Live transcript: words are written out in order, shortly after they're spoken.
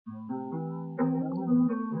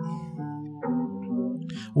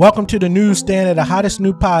Welcome to the newsstand of the hottest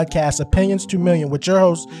new podcast, Opinions 2 Million, with your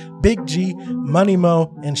hosts, Big G, Money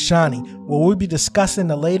Mo, and Shawnee, where we'll be discussing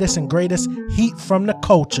the latest and greatest heat from the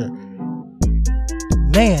culture.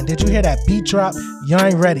 Man, did you hear that beat drop? You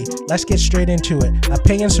ain't ready. Let's get straight into it.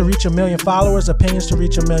 Opinions to reach 1 million followers, opinions to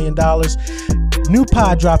reach $1 million. New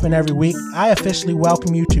pod dropping every week. I officially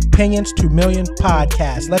welcome you to Opinions 2 Million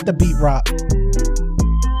podcast. Let the beat rock.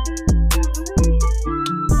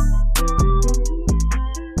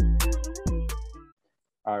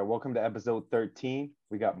 All right, welcome to episode 13.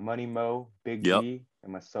 We got Money Mo, Big G,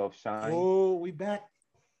 and myself, Shawnee. Oh, we back.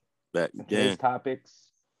 Back Today's again.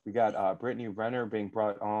 topics, we got Brittany Renner being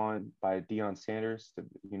brought on by Deion Sanders to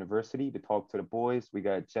the university to talk to the boys. We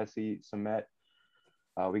got Jesse Smollett.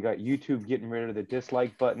 We got YouTube getting rid of the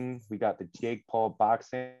dislike button. We got the Jake Paul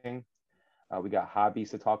boxing. We got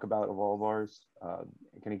hobbies to talk about of all of ours. Going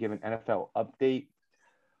to give an NFL update.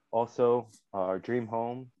 Also, our dream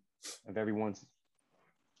home of everyone's.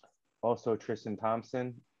 Also, Tristan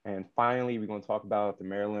Thompson. And finally, we're going to talk about the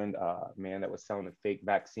Maryland man that was selling the fake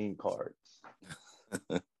vaccine cards.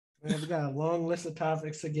 Man, we got a long list of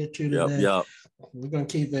topics to get to today. Yep. We're going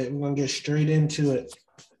to keep it. We're going to get straight into it.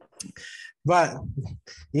 But,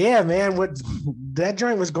 yeah, man, that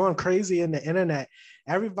joint was going crazy in the internet.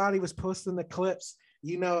 Everybody was posting the clips.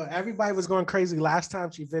 You know, everybody was going crazy last time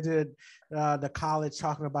she visited the college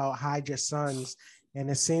talking about hide your sons. And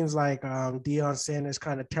it seems like Deion Sanders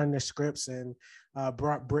kind of turned the scripts and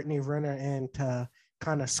brought Brittany Renner in to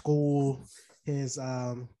kind of school his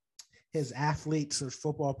athletes, his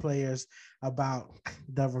football players about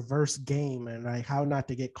the reverse game and like how not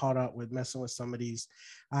to get caught up with messing with some of these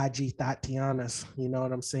IG Tatianas. You know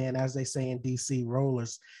what I'm saying? As they say in DC,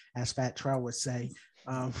 rollers, as Fat Trell would say.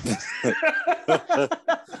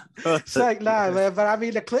 It's like, nah, man. But I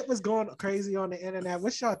mean, the clip was going crazy on the internet.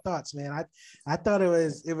 What's your thoughts, man? I thought it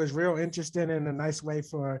was real interesting and a nice way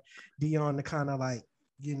for Deion to kind of like,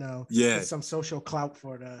 you know, get some social clout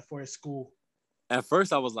for his school. At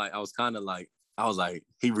first, I was kind of like,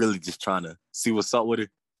 he really just trying to see what's up with her,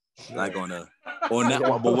 like on that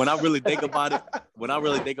one. But when I really think about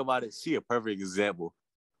it, she a perfect example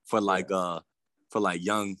for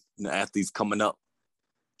young athletes coming up.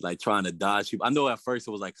 Like trying to dodge people. I know at first it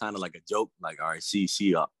was like kind of like a joke, like all right,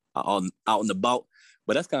 she out and about,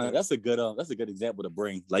 but that's a good example to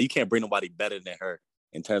bring. Like you can't bring nobody better than her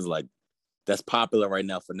in terms of like that's popular right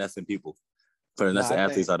now, finessing people, finessing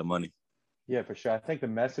athletes out of money. Yeah, for sure. I think the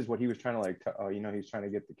message, what he was trying to he's trying to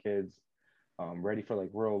get the kids ready for like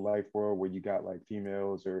real life world where you got like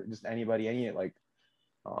females or just any like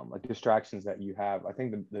distractions that you have. I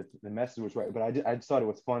think the message was right, but I just thought it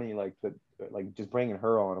was funny, like just bringing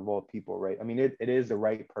her on of all people, right? I mean, it is the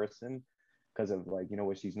right person because of like, you know,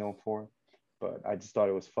 what she's known for, but I just thought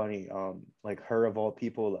it was funny, like her of all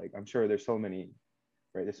people. Like I'm sure there's so many,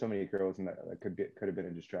 right? There's so many girls in that could have been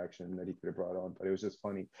a distraction that he could have brought on, but it was just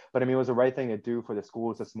funny. But I mean, it was the right thing to do for the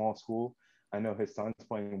school. It's a small school. I know his son's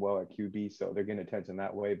playing well at QB, so they're getting attention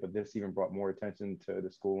that way, but this even brought more attention to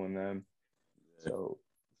the school and them. So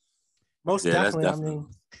most definitely. I mean,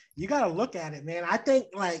 you got to look at it, man. I think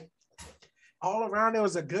like all around it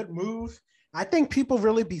was a good move. I think people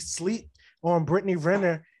really be sleep on Brittany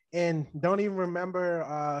Renner and don't even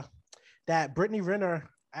remember that Brittany Renner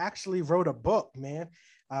actually wrote a book, man.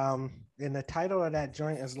 And the title of that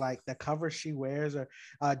joint is like The Cover She Wears, or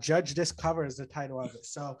Judge This Cover is the title of it.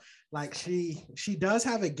 So like she does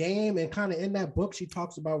have a game, and kind of in that book she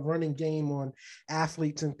talks about running game on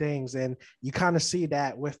athletes and things, and you kind of see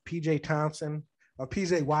that with PJ Thompson or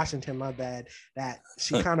PJ Washington, my bad, that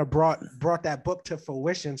she kind of brought that book to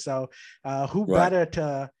fruition. So who better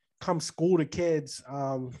to come school the kids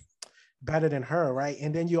better than her, right?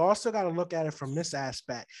 And then you also got to look at it from this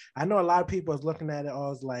aspect. I know a lot of people is looking at it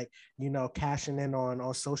as like, you know, cashing in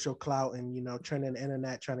on social clout and, you know, trending the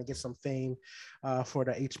internet, trying to get some fame for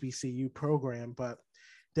the HBCU program. But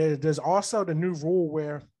there's also the new rule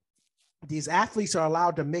where these athletes are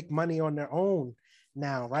allowed to make money on their own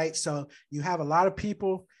now, right? So you have a lot of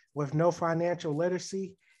people with no financial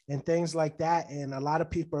literacy and things like that. And a lot of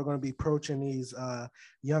people are going to be approaching these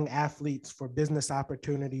young athletes for business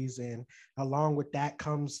opportunities. And along with that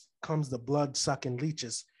comes the blood sucking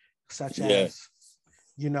leeches, such as,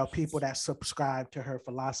 you know, people that subscribe to her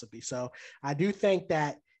philosophy. So I do think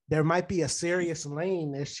that there might be a serious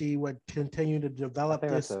lane if she would continue to develop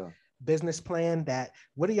this business plan. That,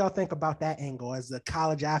 what do y'all think about that angle as the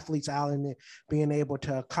college athletes out in it being able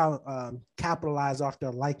to capitalize off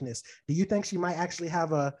their likeness? Do you think she might actually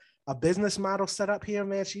have a business model set up here,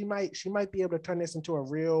 man? She might be able to turn this into a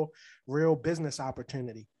real business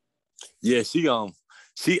opportunity. Yeah,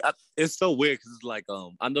 it's so weird because it's like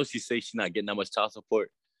I know she says she's not getting that much child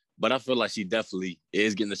support, but I feel like she definitely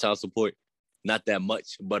is getting the child support, not that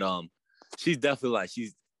much, but she's definitely like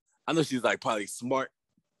I know she's like probably smart,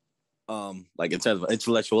 like in terms of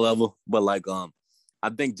intellectual level, but like I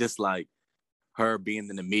think just like her being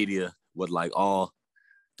in the media with like all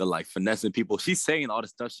the like finessing people, she's saying all the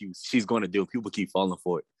stuff she's going to do. People keep falling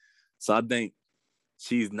for it, so I think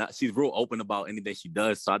she's real open about anything she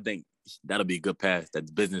does. So I think that'll be a good path,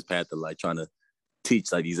 that business path to like trying to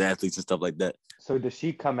teach like these athletes and stuff like that. So does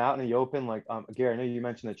she come out in the open? Like, Gary, I know you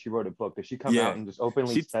mentioned that she wrote a book. Does she come out and just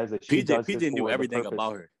openly says that she does this PJ knew for everything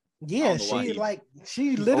about her. Yeah, she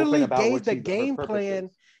literally gave the game plan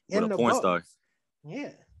in the book. Star.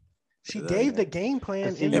 Yeah, she gave the game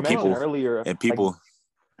plan in the book earlier. And people, like,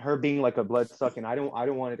 her being like a blood sucking. I don't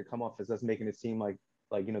want it to come off as us making it seem like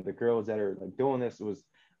the girls that are like doing this was.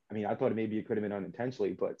 I mean, I thought maybe it could have been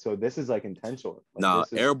unintentionally, but so this is like intentional. Like, nah,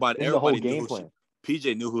 everybody the whole game plan.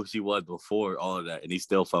 PJ knew who she was before all of that, and he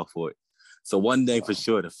still fell for it. So one day for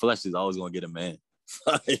sure, the flesh is always gonna get a man.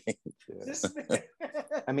 I mean,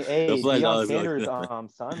 Deion Sanders'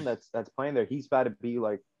 son that's playing there, he's about to be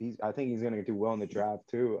like I think he's gonna do well in the draft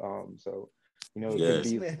too. So it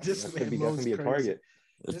could be definitely a target.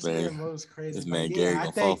 This man moves crazy. This man Gary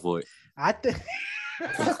gonna fall for it. I think.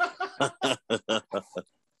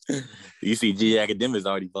 You see, G Academics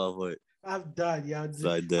already fall for it. I'm done, yo.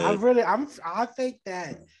 I think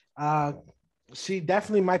that she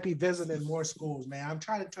definitely might be visiting more schools, man. I'm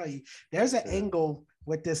trying to tell you, there's an angle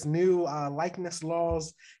with this new likeness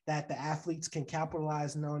laws that the athletes can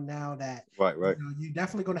capitalize on now. That right. You're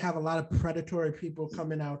definitely going to have a lot of predatory people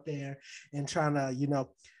coming out there and trying to,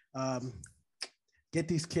 get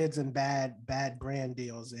these kids in bad brand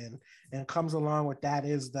deals, and comes along with that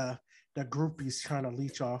is the groupies trying to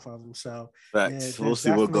leech off of them. So we'll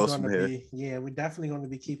see what goes from here. We're definitely going to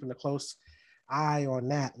be keeping a close eye on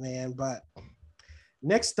that, man. But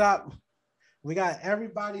next up, we got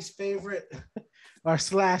everybody's favorite or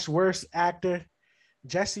 / worst actor,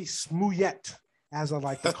 Jussie Smollett, as I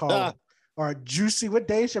like to call him, or Juicy. What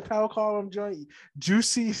Dave Chappelle call him, Joey?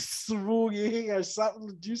 Juicy Smollett or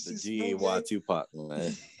something. Juicy G-A-Y Tupac,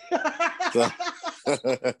 man.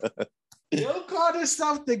 You call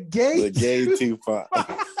yourself the gay Tupac.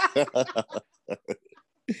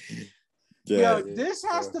 This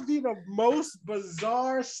has to be the most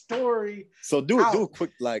bizarre story. So do a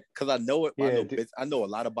quick, like, because I know it. I know a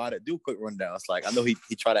lot about it. Do a quick rundown. It's like I know he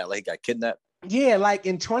tried out, like he got kidnapped. Yeah, like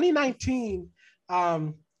in 2019,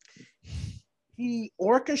 he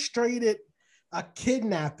orchestrated a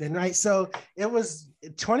kidnapping, right? So it was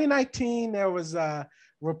 2019. There was a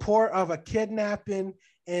report of a kidnapping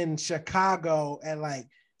in Chicago at like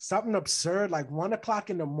something absurd, like 1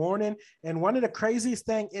 o'clock in the morning. And one of the craziest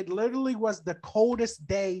thing, it literally was the coldest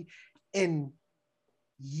day in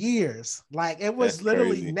years. Like it was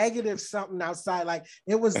literally negative something outside. Like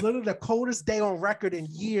it was literally the coldest day on record in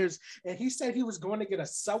years. And he said he was going to get a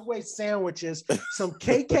Subway sandwiches. Some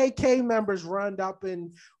KKK members rolled up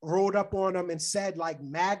on him and said like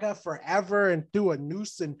MAGA forever and threw a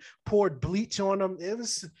noose and poured bleach on him. It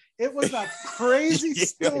was a crazy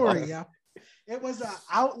story. Yeah. It was an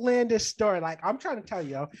outlandish story. Like I'm trying to tell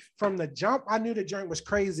you, from the jump, I knew the joint was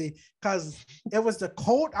crazy because it was the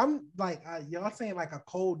cold. I'm like, y'all saying like a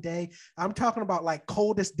cold day. I'm talking about like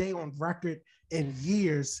coldest day on record in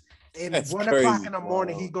years. And at 1 o'clock in the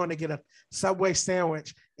morning, he's going to get a Subway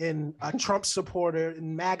sandwich, and a Trump supporter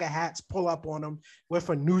in MAGA hats pull up on him with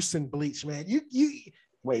a noose and bleach, man.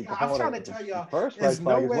 Wait, I'm trying to tell y'all. First red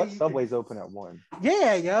flag is what Subway's open at 1.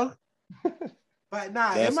 Yeah, yo. But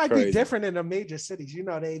it might be different in the major cities.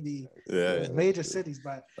 They be major cities,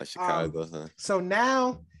 but like Chicago. So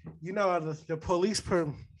now, the police.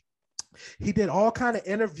 He did all kind of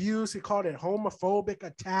interviews. He called it homophobic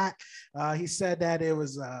attack. He said that it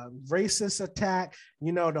was a racist attack.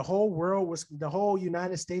 The whole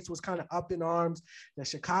United States was kind of up in arms. The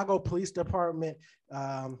Chicago Police Department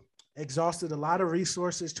exhausted a lot of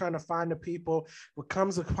resources trying to find the people, but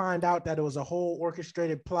comes to find out that it was a whole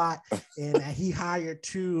orchestrated plot, and that he hired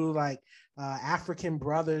 2 African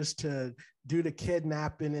brothers to do the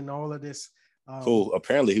kidnapping and all of this. Cool.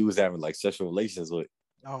 Apparently he was having like sexual relations with.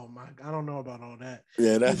 Oh my! I don't know about all that.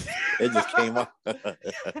 Yeah, it just came up.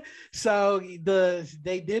 So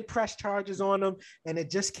they did press charges on him, and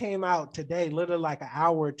it just came out today, literally like an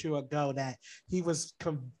hour or 2 ago, that he was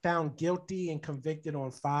found guilty and convicted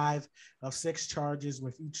on 5 of 6 charges,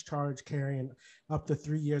 with each charge carrying up to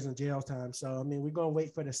 3 years in jail time. So I mean, we're gonna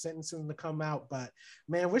wait for the sentencing to come out. But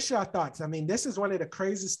man, what's your thoughts? I mean, this is one of the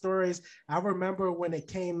craziest stories. I remember when it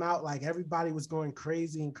came out, like everybody was going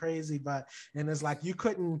crazy, and it's like you couldn't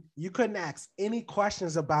couldn't ask any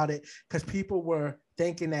questions about it because people were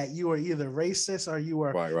thinking that you were either racist or you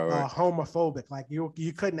were homophobic. Like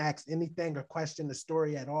you couldn't ask anything or question the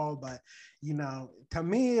story at all. But to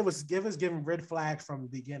me, it was giving red flags from the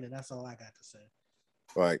beginning. That's all I got to say.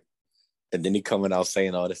 Right. And then he coming out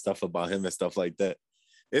saying all this stuff about him and stuff like that.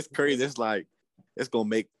 It's crazy. It's like it's gonna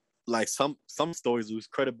make like some stories lose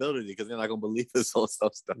credibility because they're not gonna believe this whole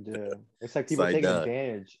stuff. Yeah, it's like people taking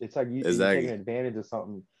advantage. It's like you're taking advantage of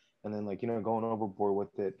something and then like going overboard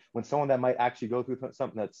with it. When someone that might actually go through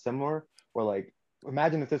something that's similar, or like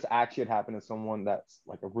imagine if this actually had happened to someone that's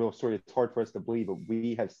like a real story. It's hard for us to believe, but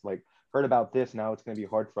we have like heard about this. Now it's gonna be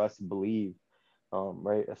hard for us to believe.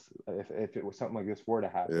 Right? If it was something like this were to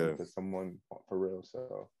happen to someone for real.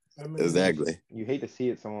 So exactly. You hate to see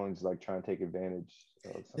it. Someone's like trying to take advantage.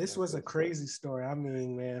 This was a crazy story. I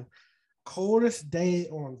mean, man, coldest day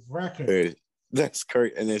on record. That's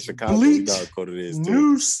crazy. And in Chicago, you know how cold it is too.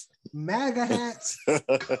 Noose, MAGA hats,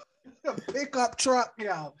 pickup truck.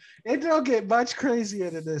 Yo, it don't get much crazier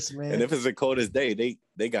than this, man. And if it's the coldest day,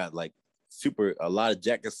 they got like a lot of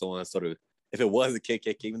jackets on. Sort of, if it was a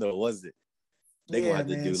KKK, even though it wasn't, they're gonna have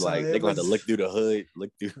to do like they're gonna have to look through the hood,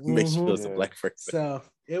 make sure it's a black person. So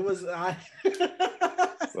it was.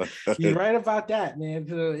 You're right about that, man.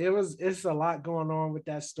 It's a lot going on with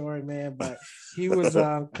that story, man. But he was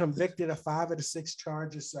convicted of 5 of the 6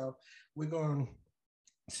 charges. So we're going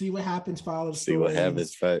to see what happens. Follow the story. See what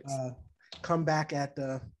happens. Facts. Come back at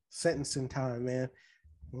the sentencing time, man.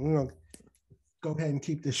 We're gonna go ahead and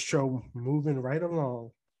keep this show moving right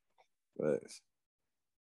along. Thanks.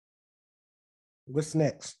 What's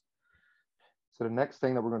next? So the next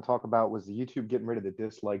thing that we're going to talk about was the YouTube getting rid of the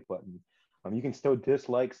dislike button. You can still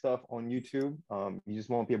dislike stuff on YouTube. You just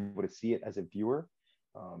won't be able to see it as a viewer.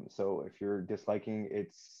 So if you're disliking,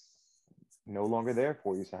 it's no longer there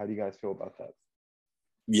for you. So how do you guys feel about that?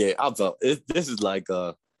 Yeah, I thought this is like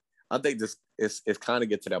I think this it's kind of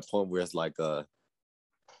get to that point where it's like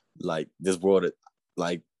this world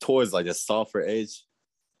like towards like a softer edge.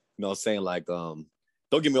 You know what I'm saying? Like don't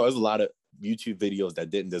get me wrong, there's a lot of YouTube videos that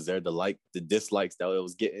didn't deserve the dislikes that it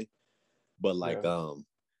was getting. But like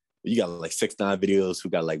you got like 6ix9ine videos who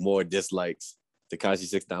got like more dislikes. Tekashi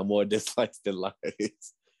 6ix9ine more dislikes than likes. Right.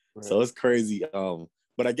 So it's crazy.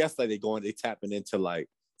 But I guess like they tapping into like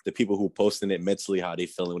the people who posting it mentally, how they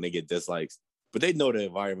feeling when they get dislikes. But they know the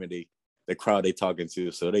environment, the crowd they talking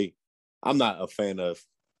to. So I'm not a fan of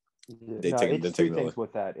it's 2 things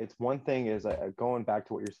with that. It's one thing is going back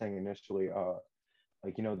to what you're saying initially,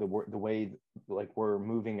 like the way like we're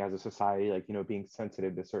moving as a society, like being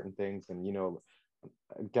sensitive to certain things, and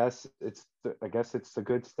I guess it's a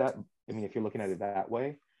good step. I mean, if you're looking at it that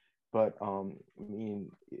way, but I mean,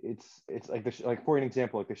 it's like for an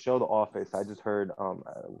example, like the show The Office. I just heard I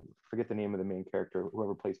forget the name of the main character,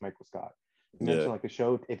 whoever plays Michael Scott. He mentioned like the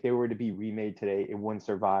show, if they were to be remade today, it wouldn't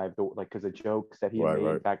survive because of jokes that he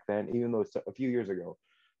made back then, even though it's a few years ago.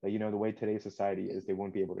 That the way today's society is, they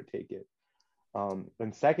won't be able to take it.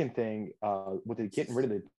 And second thing, with it getting rid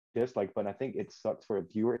of the dislike button, I think it sucks for a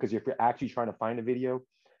viewer, because if you're actually trying to find a video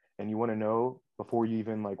and you want to know before you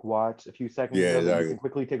even like watch a few seconds of it, you can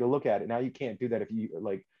quickly take a look at it. Now you can't do that if you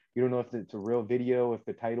you don't know if it's a real video, if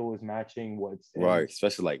the title is matching what's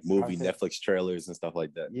especially like movie Netflix trailers and stuff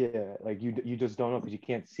like that. Yeah, like you just don't know because you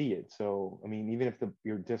can't see it. So I mean, even if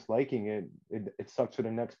you're disliking it, it sucks for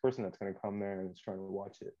the next person that's going to come there and is trying to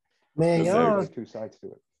watch it. Man, there's 2 sides to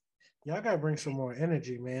it. Y'all gotta bring some more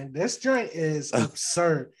energy, man. This joint is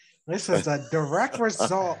absurd. This is a direct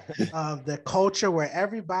result of the culture where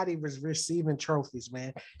everybody was receiving trophies,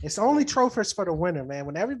 man. It's only trophies for the winner, man.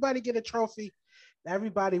 When everybody get a trophy,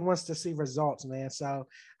 everybody wants to see results, man. So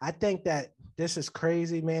I think that this is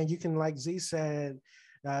crazy, man. You can, like Z said,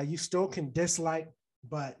 you still can dislike,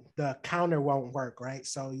 but the counter won't work, right?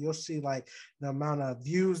 So you'll see like the amount of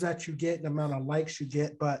views that you get, the amount of likes you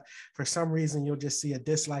get, but for some reason you'll just see a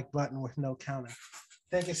dislike button with no counter.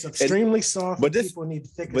 I think it's extremely soft. But people need to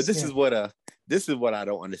thicker But this skin. is what I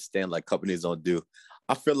don't understand. Like companies don't do.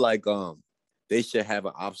 I feel like they should have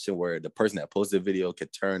an option where the person that posted the video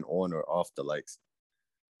could turn on or off the likes.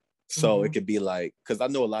 So it could be like, because I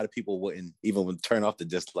know a lot of people wouldn't even turn off the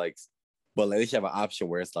dislikes, but like they should have an option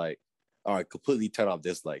where it's like, all right, completely turn off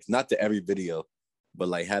dislikes. Not to every video, but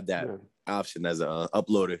like have that option as a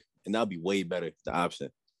uploader, and that'll be way better, the option.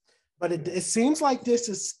 But it seems like this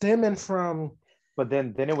is stemming from. But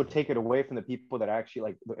then it would take it away from the people that actually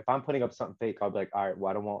like. If I'm putting up something fake, I'll be like, all right,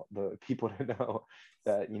 well, I don't want the people to know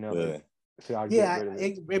that So I'll get rid of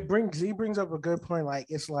it. It brings up a good point. Like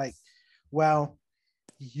it's like, well,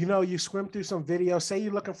 you swim through some video. Say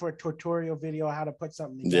you're looking for a tutorial video how to put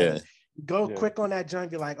something together. go quick on that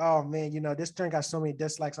joint. Be like, oh man, this joint got so many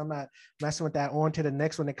dislikes. I'm not messing with that. On to the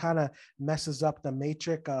next one. It kind of messes up the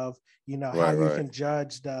matrix of how you can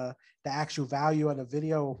judge the actual value of the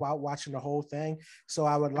video without watching the whole thing. So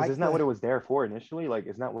I would like. Isn't that what it was there for initially? Like,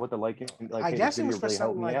 isn't that what the like? I guess it was for really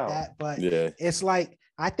something like that, but it's like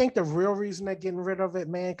I think the real reason they're getting rid of it,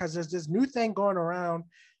 man, because there's this new thing going around.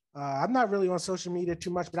 I'm not really on social media too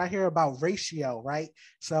much, but I hear about ratio, right?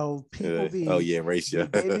 So people ratio.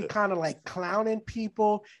 They be kind of like clowning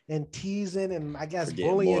people and teasing and I guess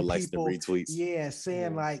bullying more likes people. Retweets. Yeah,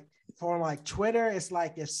 saying like for like Twitter, it's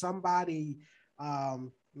like if somebody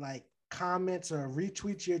like comments or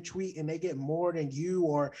retweets your tweet and they get more than you,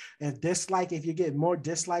 or if you get more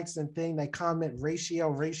dislikes than thing, they comment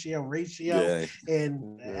ratio. Yeah.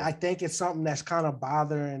 And I think it's something that's kind of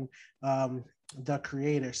bothering the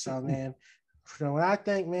creator. So man, when I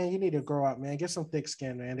think, man, you need to grow up, man. Get some thick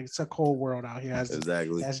skin, man. It's a cold world out here,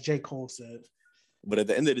 as J. Cole said. But at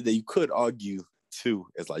the end of the day, you could argue too.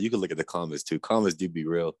 It's like you could look at the comments too. Comments do be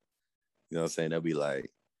real. You know what I'm saying? They'll be like,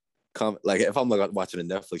 like if I'm like watching a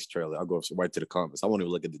Netflix trailer, I'll go right to the comments. I won't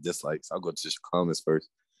even look at the dislikes. I'll go to the comments first.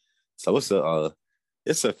 So it's a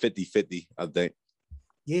 50-50, I think.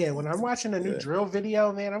 Yeah, when I'm watching a new drill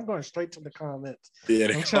video, man, I'm going straight to the comments.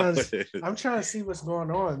 Yeah, I'm trying to see what's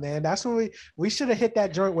going on, man. That's when we should have hit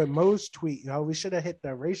that joint with Mo's tweet. We should have hit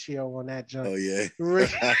the ratio on that joint. Oh yeah,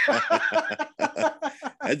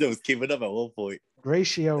 I just was keeping up at one point.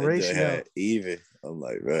 Ratio. Even I'm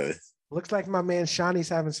like, man. Looks like my man Shawnee's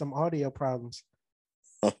having some audio problems.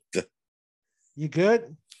 You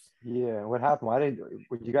good? Yeah. What happened? Why did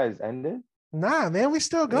you guys end it? Nah, man, we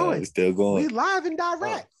still going. We still going. We live and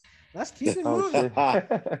direct. Let's keep it moving.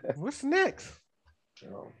 What's next?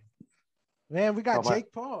 Man, we got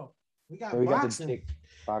Jake Paul. We got boxing.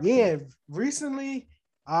 Yeah, recently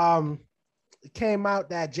it came out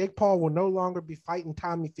that Jake Paul will no longer be fighting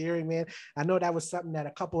Tommy Fury, man. I know that was something that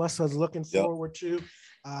a couple of us was looking forward to.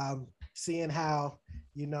 Seeing how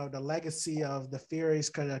the legacy of the Furies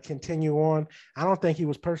could continue on. I don't think he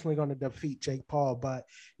was personally going to defeat Jake Paul, but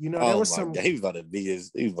there was some. He was about to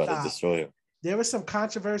destroy him. There was some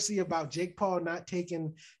controversy about Jake Paul not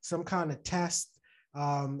taking some kind of test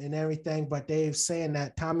and everything, but they've saying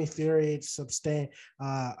that Tommy Fury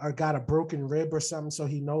or got a broken rib or something, so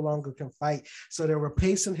he no longer can fight. So they're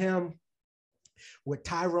replacing him with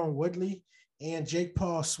Tyron Woodley. And Jake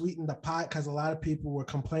Paul sweetened the pot because a lot of people were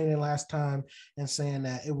complaining last time and saying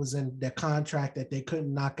that it was in the contract that they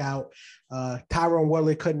couldn't knock out. Tyron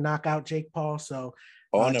Woodley couldn't knock out Jake Paul. So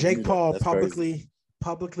Jake Paul publicly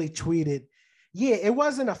tweeted. Yeah, it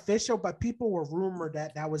wasn't official, but people were rumored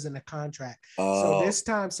that was in the contract.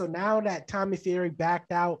 So now that Tommy Fury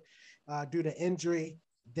backed out due to injury,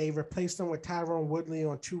 they replaced him with Tyron Woodley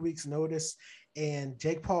on 2 weeks' notice. And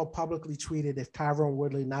Jake Paul publicly tweeted, if Tyron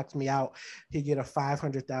Woodley knocks me out, he'd get a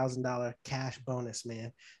 $500,000 cash bonus,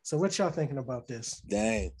 man. So what y'all thinking about this?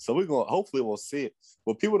 Dang. So hopefully we'll see it.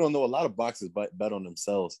 Well, people don't know a lot of boxers bet on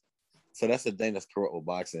themselves. So that's the thing that's corrupt with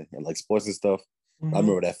boxing and like sports and stuff. Mm-hmm. I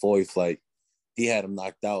remember that Floyd fight. He had him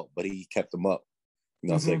knocked out, but he kept him up.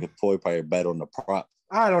 So Floyd probably bet on the prop.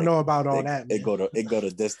 I don't know about all that. It go to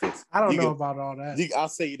distance. I don't know about all that. I'll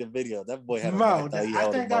send you the video. That boy had.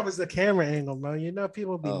 I think that was the camera angle, man.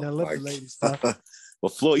 People be manipulating stuff. Well,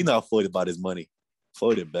 Floyd, how Floyd about his money.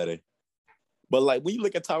 Floyd did better. But like when you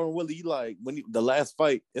look at Tyron Woodley, the last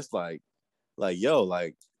fight, it's like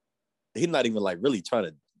he's not even like really trying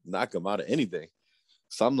to knock him out of anything.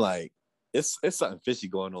 So I'm like, it's something fishy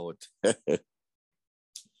going on with that.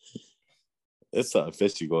 It's something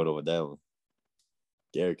fishy going on with that one.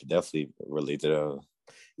 Gary could definitely relate to that.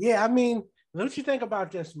 Yeah, I mean, what you think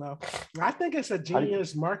about this, Mo? I think it's a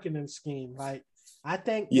genius marketing scheme. Like, I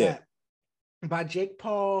think that by Jake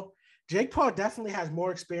Paul definitely has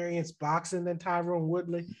more experience boxing than Tyron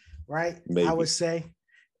Woodley, right? Maybe. I would say.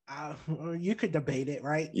 You could debate it,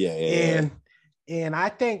 right? Yeah. And I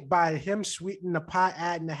think by him sweetening the pot,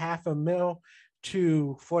 adding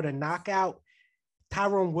 $500,000 for the knockout,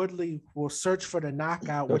 Tyron Woodley will search for the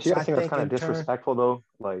knockout, which I think that's kind of disrespectful, though.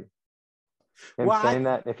 Like him saying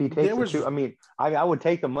that if he takes the shoot, I mean, I would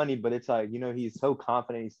take the money, but it's like he's so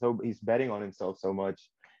confident, he's betting on himself so much.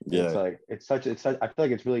 Yeah, it's such. I feel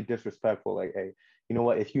like it's really disrespectful. Like, hey, you know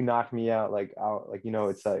what? If you knock me out,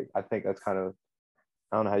 it's like I think that's kind of.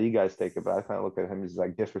 I don't know how you guys take it, but I kind of look at him as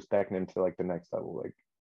like disrespecting him to like the next level. Like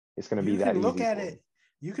it's going to be that easy.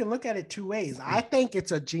 You can look at it two ways. I think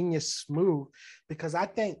it's a genius move because I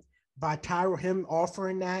think by him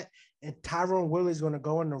offering that, and Tyron Woodley's going to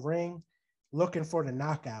go in the ring looking for the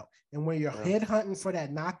knockout. And when you're head hunting for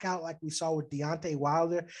that knockout, like we saw with Deontay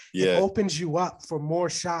Wilder, it opens you up for more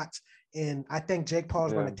shots And I think Jake Paul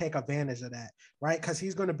is going to take advantage of that, right? Because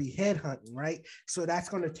he's going to be headhunting, right? So that's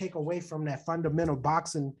going to take away from that fundamental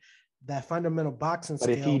boxing But skill.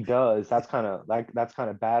 if he does, that's kind of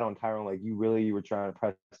bad on Tyron. Like you were trying to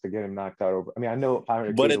press to get him knocked out over. I mean, I know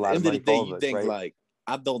 500K but is at a the lot end of of the money day, for you us, think right? like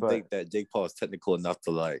I don't think that Jake Paul is technical enough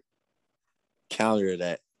to like counter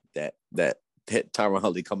that hit Tyron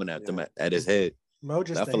Huntley coming at them at his head.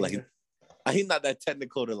 I feel like he's not that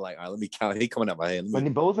technical to like, all right, let me count. He coming at my head.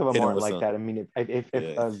 But both of them aren't like that. I mean,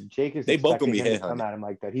 if Jake is expecting him to come at him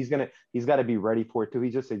like that, he's got to be ready for it too.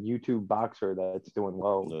 He's just a YouTube boxer that's doing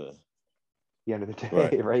well. At the end of the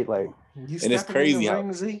day, right? Like, and it's crazy how I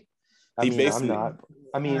mean, I'm not.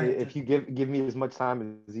 I mean, if you give me as much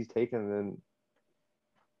time as he's taking, then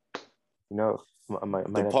I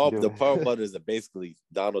might the Paul brothers are basically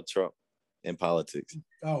Donald Trump in politics.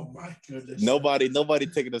 Oh my goodness! Nobody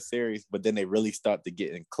taking us serious, but then they really start to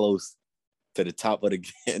getting close to the top of the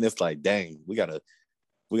game, and it's like, dang, we gotta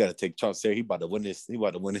take Trump serious. He about to win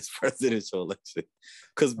this presidential election.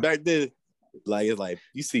 Because back then, like it's like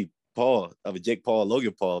you see Jake Paul,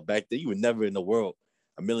 Logan Paul. Back then, you would never in the world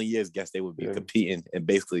a million years guess they would be competing and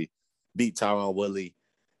basically beat Tyron Woodley.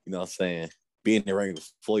 You know what I'm saying? Being in the ring with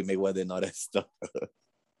Floyd Mayweather and all that stuff.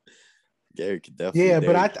 Gary could definitely. Yeah,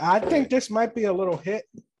 but I think this might be a little hit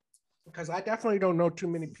because I definitely don't know too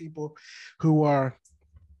many people who are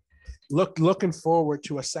looking forward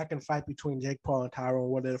to a second fight between Jake Paul and Tyron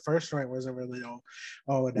Woodley. The first fight wasn't really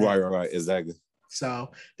all of that. Right, exactly.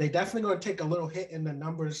 So they definitely going to take a little hit in the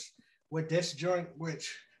numbers with this joint,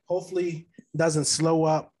 which hopefully doesn't slow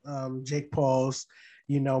up Jake Paul's,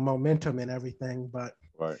 momentum and everything. But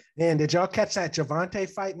man, did y'all catch that Gervonta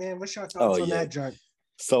fight, man? What's your thoughts on that joint?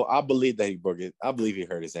 So I believe that he broke it. I believe he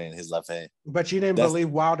hurt his hand, his left hand. But you didn't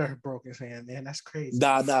believe Wilder broke his hand, man. That's crazy.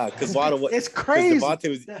 Nah, because Wilder was. It's crazy.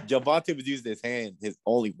 Gervonta was using his hand, his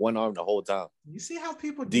only one arm the whole time. You see how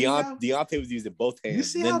people do Deontay was using both hands. You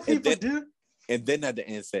see how people do? And then at the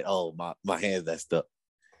end said, "Oh, my hand's messed up."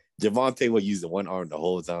 Gervonta was using one arm the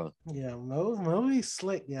whole time. Yeah, Mo's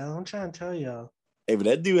slick, yo. I'm trying to tell y'all. Hey, but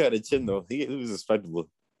that dude had a chin though. He was respectable.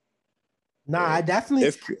 Nah, I definitely.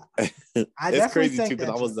 It's crazy too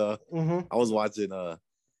because I was watching.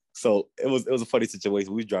 So it was a funny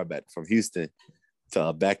situation. We drive back from Houston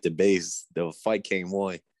to back to base. The fight came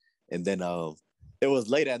on, and then it was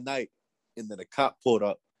late at night, and then a cop pulled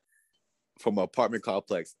up from an apartment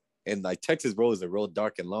complex, and like Texas roads are real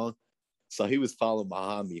dark and long, so he was following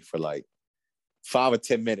behind me for like 5 or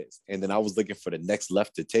 10 minutes, and then I was looking for the next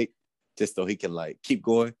left to take just so he can like keep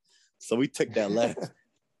going. So we took that left.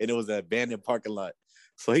 And it was an abandoned parking lot.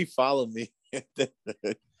 So he followed me.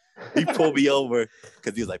 He pulled me over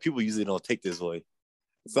because he was like, people usually don't take this way.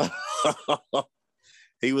 So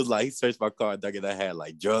he was like, he searched my car and I had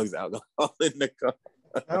like drugs, alcohol in the car.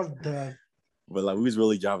 I'm done. But like we was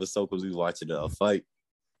really driving so because we was watching a fight.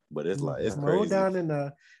 But it's like, it's crazy. Down in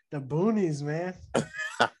the boonies, man.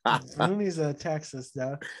 Boonies of Texas,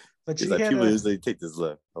 though. But you like people usually take this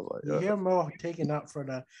left. I'm like, you hear Mo taking up for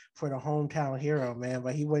the hometown hero, man,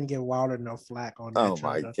 but he wouldn't give Wilder no flack on that. Oh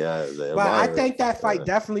my god! Man. But I think that fight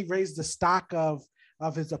definitely raised the stock of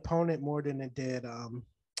his opponent more than it did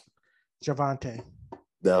Gervonta.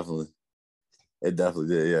 Definitely, it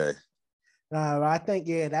definitely did. Yeah. I think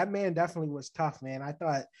that man definitely was tough, man. I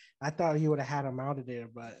thought he would have had him out of there,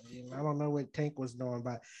 but I don't know what Tank was doing.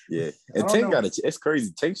 But yeah, and Tank it's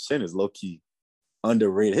crazy. Tank's chin is low key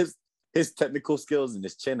underrated. His technical skills and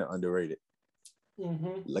his chin are underrated.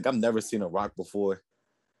 Mm-hmm. Like I've never seen a Rock before.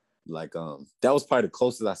 Like that was probably the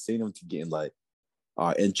closest I seen him to getting like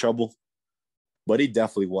in trouble. But he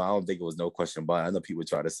definitely won. I don't think it was no question about it. I know people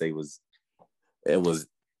try to say it was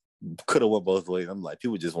could have went both ways. I'm like,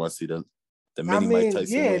 people just want to see the mini Mike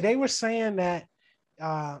Tyson. Yeah, they were saying that. The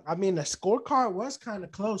scorecard was kind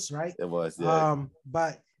of close, right? It was, yeah.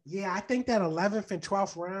 But yeah, I think that 11th and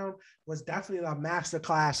 12th round was definitely a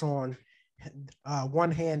masterclass on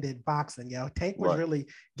one-handed boxing. Tank was really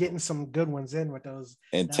getting some good ones in with those.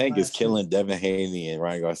 And Tank is killing Devin Haney and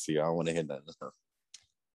Ryan Garcia. I don't want to hear that.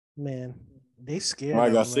 Man, they scared.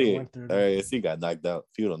 Ryan Garcia, he got knocked out.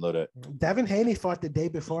 If you don't know that, Devin Haney fought the day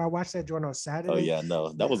before. I watched that joint on Saturday. Oh yeah,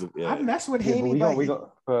 no, that was. Yeah. I messed with Haney, but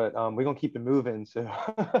we're gonna keep it moving. So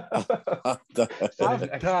I'm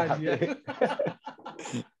done. Yeah.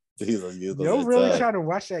 You're really trying to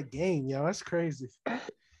watch that game, that's crazy.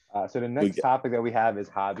 So the next topic that we have is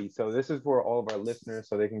hobbies. So this is for all of our listeners,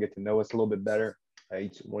 so they can get to know us a little bit better.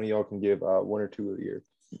 Each one of y'all can give one or two of your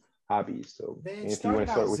hobbies. So if you want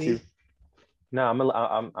to start with you. No, I'm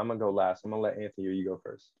gonna go last. I'm gonna let Anthony or you go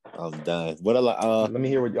first. I'm done. What let me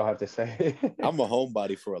hear what y'all have to say. I'm a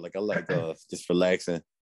homebody for it. Like I like just relaxing,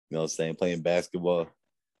 You know what I'm saying? Playing basketball.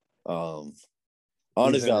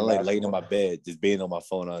 Honestly, I like laying in my bed, just being on my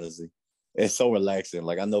phone, honestly. It's so relaxing.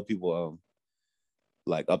 Like I know people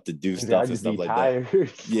like up to do stuff and stuff like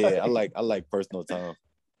that. Yeah, I like personal time.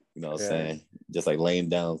 You know what I'm saying? Just like laying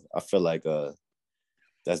down. I feel like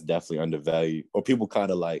that's definitely undervalued. Or people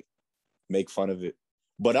kind of like make fun of it.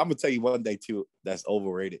 But I'm gonna tell you one thing too that's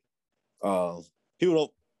overrated.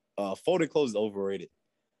 People don't folding clothes is overrated.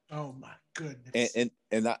 Oh my goodness.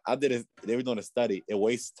 And I did it, they were doing a study, it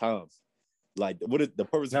wastes time. Like what is the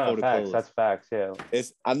purpose of folding facts, clothes? That's facts, yeah.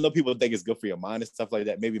 I know people think it's good for your mind and stuff like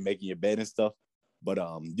that, maybe making your bed and stuff. But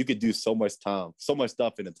you could do so much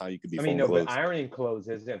stuff in the time you could be. I mean, no, clothes. But ironing clothes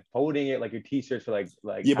isn't folding it like your t-shirts for like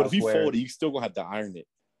yeah. But if you fold it, you still gonna have to iron it,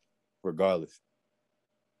 regardless.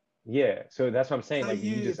 Yeah, so that's what I'm saying. So like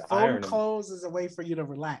you just iron clothes is a way for you to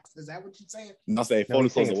relax. Is that what you're saying? I'm saying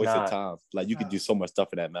folding clothes is a waste of time. Like you could do so much stuff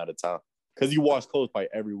in that amount of time because you wash clothes probably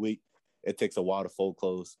every week. It takes a while to fold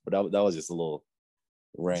clothes, but that was just a little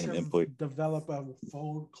random input. Develop a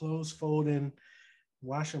clothes folding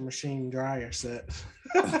washing machine dryer set.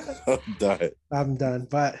 I'm done.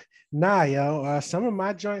 But nah, yo, some of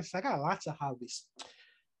my joints, I got lots of hobbies.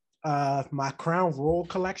 My Crown Royal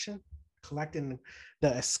collection, collecting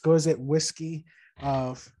the exquisite whiskey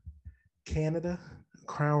of Canada,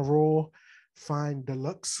 Crown Royal Fine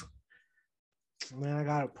Deluxe. Man, I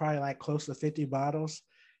got probably like close to 50 bottles.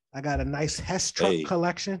 I got a nice Hess truck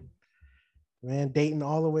collection. Man, dating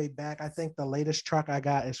all the way back. I think the latest truck I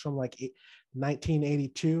got is from like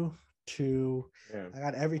 1982 to I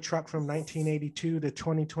got every truck from 1982 to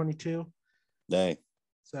 2022. Dang.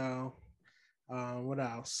 So what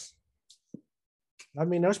else? I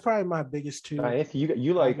mean, those probably my biggest two.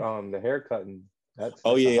 You like the haircutting. That's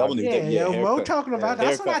Mo talking about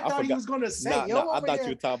that's what I thought he was going to say. I thought you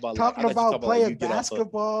were talking about playing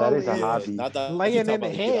basketball. That is a hobby. Laying in the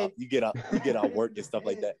head. You get out work and stuff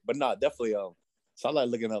like that. But definitely so I like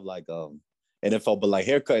looking up like NFL, but like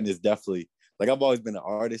haircutting is definitely like I've always been an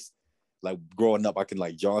artist. Like growing up, I can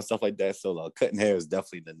like draw and stuff like that. So cutting hair is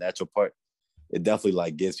definitely the natural part. It definitely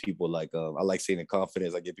like gives people like I like seeing the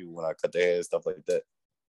confidence I give people when I cut their hair and stuff like that.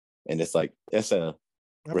 And it's like it's a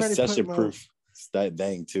recession proof that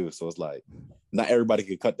thing too. So it's like not everybody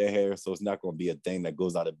can cut their hair, so it's not going to be a thing that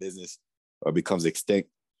goes out of business or becomes extinct.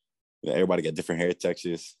 You know, everybody got different hair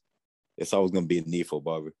textures. It's always going to be a need for a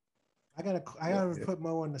barber. I gotta put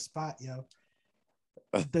Mo on the spot, yo.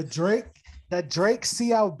 The Drake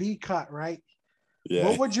CLB cut, right? Yeah.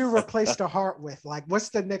 What would you replace the heart with? Like, what's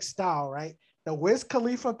the next style, right? The Wiz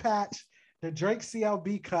Khalifa patch, the Drake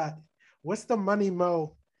CLB cut. What's the Money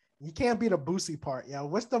Mo? You can't be the Boosie part, yo.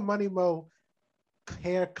 What's the Money Mo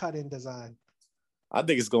hair cutting design? I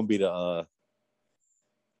think it's gonna be the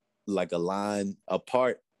like a line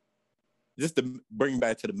apart, just to bring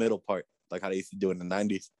back to the middle part, like how they used to do in the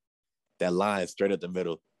 90s. That line straight up the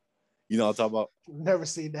middle. You know what I'm talking about? Never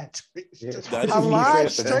seen that. A line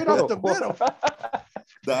straight up the middle.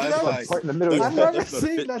 Part in the middle. I've never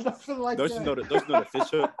seen nothing like that. Don't you know the fish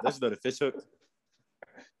hook? Don't you know the fish hook?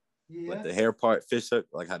 Yeah. Like the hair part fish hook,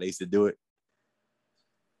 like how they used to do it.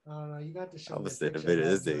 No, you got to show me. I was saying the video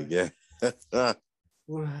this thing, yeah.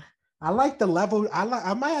 I like the level.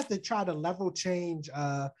 I might have to try the level change.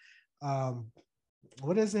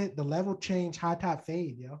 What is it? The level change high top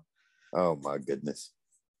fade, yo. Oh my goodness.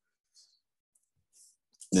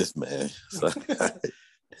 This man.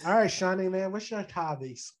 All right, Shawnee, man, what's your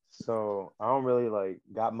hobbies? So I don't really like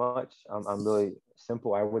got much. I'm really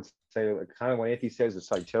simple. I would say like, kind of what Anthony says,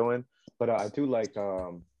 it's like chilling. But I do like I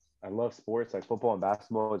love sports like football and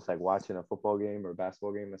basketball. It's like watching a football game or a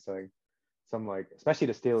basketball game. It's like some like especially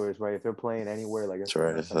the Steelers, right? If they're playing anywhere, like it's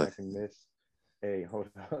I can miss. Hey, hold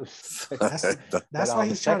on. That's why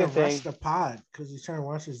he's trying to rush the pod because he's trying to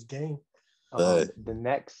watch his game. The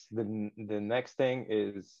next thing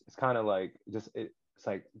is it's kind of like just it's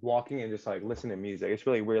like walking and just like listening to music. It's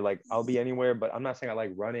really weird. Like I'll be anywhere, but I'm not saying I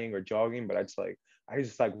like running or jogging, but I just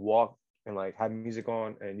like walk and like have music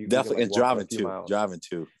on and you definitely can, like, and driving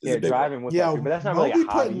too. Yeah, driving with but that's not really a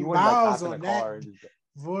hobby. You wouldn't like hop in the car and just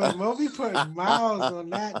boy, we'll be putting miles on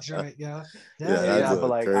that joint, yo. Yeah, but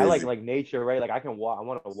like crazy. I like nature, right? Like I can walk. I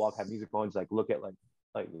want to walk, have music on, just like look at like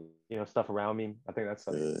you know stuff around me. I think that's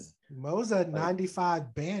like Mo's a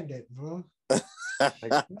 95 bandit, bro.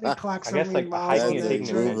 Like, I guess like hiking and taking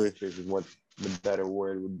adventures is what the better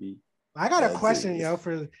word would be. I got a question, yo,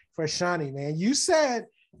 for Shawnee, man. You said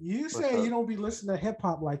you don't be listening to hip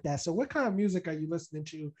hop like that. So what kind of music are you listening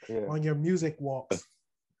to on your music walks?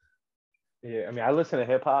 Yeah, I mean, I listen to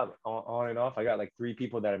hip hop on and off. I got like 3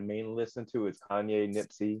 people that I mainly listen to. It's Kanye,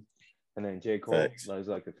 Nipsey, and then J. Cole. Those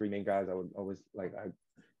are like the 3 main guys I would always like.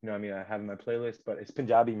 you know, what I mean, I have in my playlist, but it's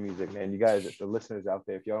Punjabi music, man. You guys, the listeners out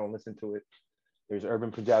there, if y'all don't listen to it, there's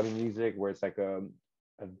urban Punjabi music where it's like a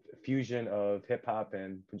fusion of hip hop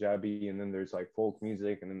and Punjabi, and then there's like folk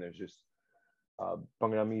music, and then there's just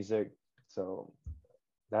Bhangra music. So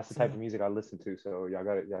that's the type of music I listen to. So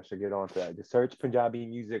y'all should get on to that. Just search Punjabi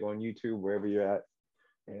music on YouTube wherever you're at,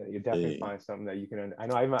 and you definitely find something that you can. I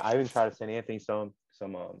know I even tried to send Anthony some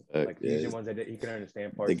like fusion ones that he can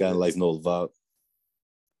understand parts. They got like no vibe.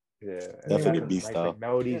 Yeah, definitely beat style. Like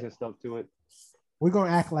melodies and stuff to it. We're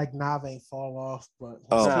gonna act like Nav ain't fall off, but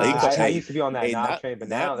I used to be on that Nav train, but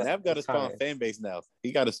now Nav got a strong fan base now.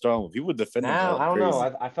 He got a strong one. People defend him. Now I don't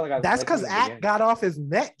know. I feel like that's because Ack got off his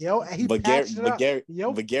neck, yo. And he but Gary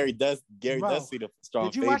does see the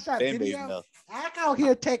strong fan base now. Ack out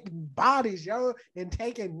here taking bodies, yo, and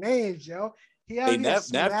taking names, yo. Nav's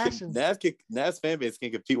fan base can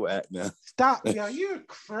compete with Ack now. Stop, yo, you're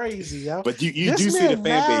crazy, yo. But you do see the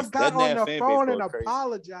fan base. Got on the phone and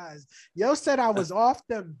apologized. Yo said I was off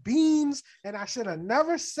them beans and I should have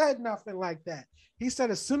never said nothing like that. He said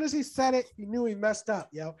as soon as he said it, he knew he messed up,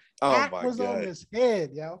 yo. Ack was on his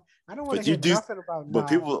head, yo. I don't want to hear nothing about Nav. But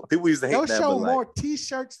people used to hate Nav. They'll show more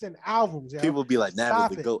T-shirts than albums, yo. People be like,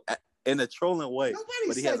 Nav is the GOAT. In a trolling way.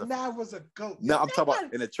 Nobody said Nav was a GOAT. No, I'm talking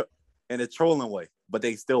about in a trolling way, but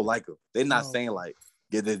they still like him. They're not saying like,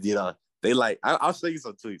 get this, you know. They like. I'll show you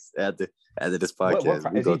some tweets after this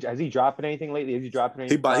podcast. Has he dropping anything lately? Is he dropping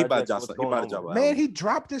anything? He about to drop something. Man, he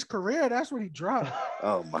dropped his career. That's what he dropped.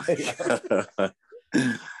 Oh my god.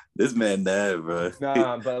 This man dead, bro.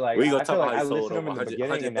 Nah, but like we gonna talk about I listened to him in the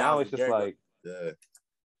beginning, and now it's just like,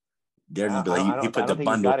 Gary, he put the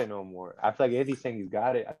bundle. He got it no more. I feel like if he's saying he's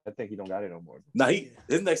got it, I think he don't got it no more. Nah,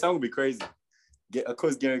 his next song will be crazy. Of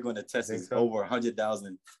course, Gary going to test his over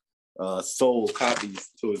 100,000 sold copies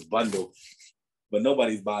to his bundle, but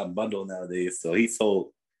nobody's buying bundle nowadays. So he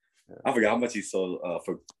sold. I forgot how much he sold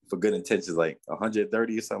for good intentions, like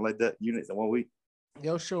 130 or something like that units in 1 week.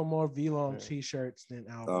 They'll show more V-Long T-shirts than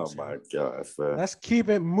albums. Oh my god! Let's keep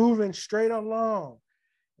it moving straight along.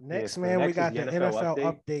 Next, we got the NFL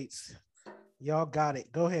updates. Y'all got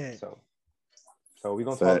it. Go ahead. So we're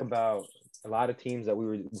gonna talk about a lot of teams that we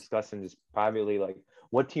were discussing just privately, like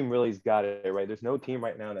what team really's got it, right? There's no team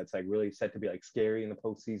right now that's like really set to be like scary in the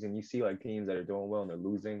postseason. You see like teams that are doing well and they're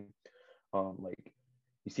losing. Like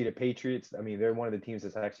you see the Patriots. I mean, they're one of the teams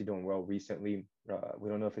that's actually doing well recently. We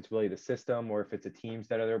don't know if it's really the system or if it's the teams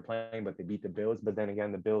that they're playing, but they beat the Bills. But then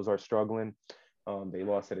again, the Bills are struggling. They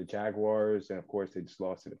lost to the Jaguars, and of course, they just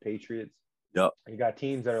lost to the Patriots. Yep. You got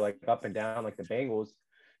teams that are like up and down, like the Bengals.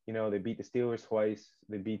 You know, they beat the Steelers twice.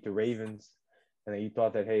 They beat the Ravens. And then you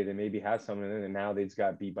thought that, hey, they maybe had something, and now they just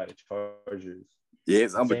got beat by the Chargers. Yeah,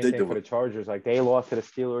 it's unpredictable. Same thing for the Chargers. Like, they lost to the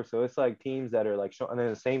Steelers. So it's like teams that are like – and then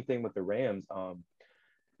the same thing with the Rams.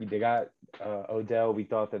 They got Odell. We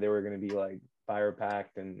thought that they were going to be like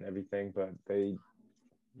fire-packed and everything, but they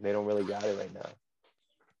don't really got it right now.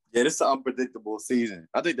 Yeah, this is an unpredictable season.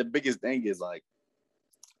 I think the biggest thing is like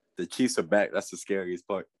the Chiefs are back. That's the scariest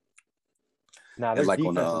part. Nah, their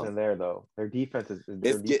defense isn't there though. Their defense is.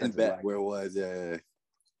 It's getting back where it was. Yeah.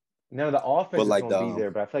 No, the offense is going to be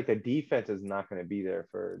there, but I feel like the defense is not going to be there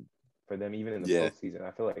for them even in the postseason.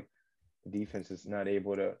 I feel like the defense is not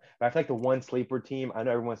able to. But I feel like the one sleeper team. I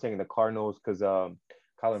know everyone's saying the Cardinals because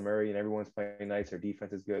Kyler Murray and everyone's playing nice. Their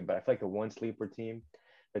defense is good, but I feel like the one sleeper team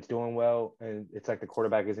that's doing well, and it's like the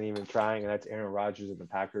quarterback isn't even trying, and that's Aaron Rodgers and the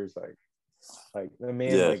Packers. Like the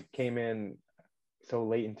man came in so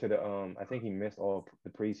late into the I think he missed all the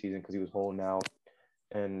preseason because he was holding out,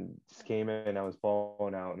 and just came in and I was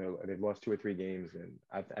balling out, and they lost 2 or 3 games, and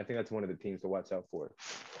I think that's one of the teams to watch out for.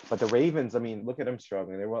 But the Ravens, I mean, look at them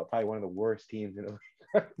struggling. They're probably one of the worst teams in the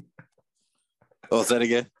league. Oh, say it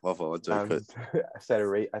again. My fault. I said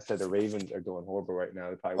the Ravens are doing horrible right now.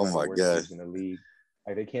 They're probably one of the worst teams in the league.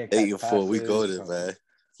 Like they can't. 8-4. We go there, man.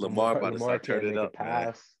 Lamar about to start turning up,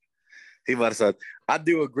 man. He about to start. I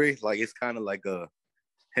do agree. Like it's kind of like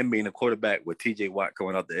him being a quarterback with T.J. Watt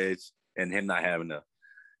coming off the edge and him not having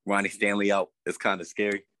Ronnie Stanley out. It's kind of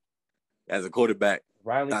scary. As a quarterback,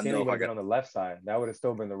 Ronnie Stanley would have been on the left side. That would have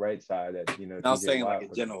still been the right side. That I'm saying like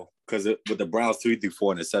in general because with the Browns too, he threw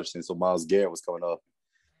 4 interceptions, so Myles Garrett was coming off.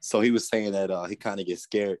 So he was saying that he kind of gets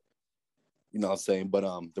scared. You know what I'm saying? But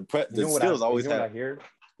the Steelers always have.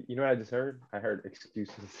 You know what I just heard? I heard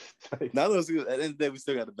excuses. Now those at the end of the day, we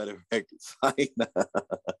still got a better record.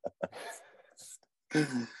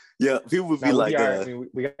 Yeah, people would be like,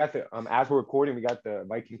 we got the as we're recording, we got the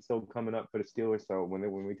Vikings still coming up for the Steelers. So when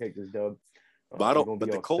we take this dub, but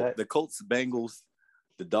the Colts, Bengals,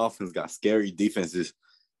 the Dolphins got scary defenses,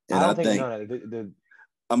 and I think the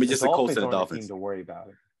just the Colts and the Dolphins team to worry about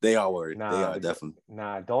it. They are worried. They are definitely.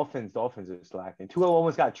 Dolphins are slacking. Tua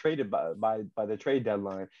almost got traded by the trade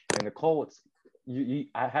deadline, and the Colts.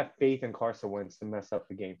 I have faith in Carson Wentz to mess up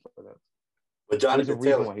the game for them. But there's a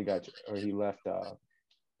reason why he left the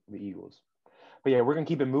Eagles. But yeah, we're gonna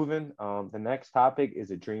keep it moving. The next topic is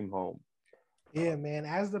a dream home. Yeah, man.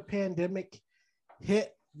 As the pandemic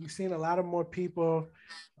hit, you've seen a lot of more people,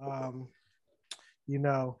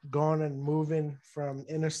 going and moving from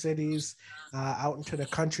inner cities out into the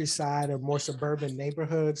countryside or more suburban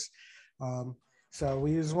neighborhoods. So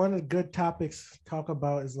we just one of the good topics to talk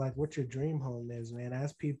about is like what your dream home is, man.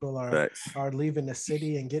 As people are leaving the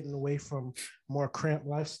city and getting away from more cramped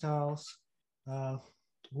lifestyles,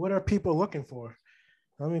 what are people looking for?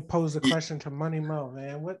 Let me pose the question to Money Mo,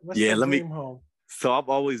 man. What's your dream home? So I've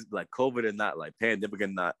always, like, COVID or not, like pandemic or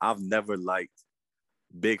not, I've never liked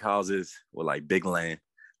big houses or like big land.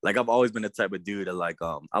 Like I've always been the type of dude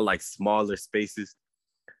that I like smaller spaces.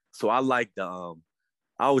 So I like I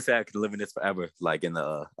always say I could live in this forever, like in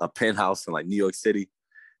a penthouse in like New York City,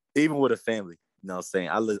 even with a family. You know what I'm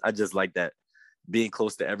saying? I just like that, being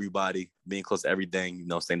close to everybody, being close to everything. You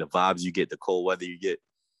know what I'm saying? The vibes you get, the cold weather you get.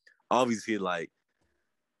 Obviously, like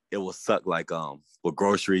it will suck like with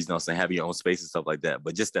groceries, you know what I'm saying, having your own space and stuff like that.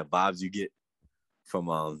 But just that vibes you get from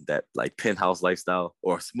that like penthouse lifestyle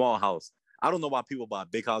or a small house. I don't know why people buy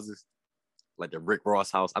big houses, like the Rick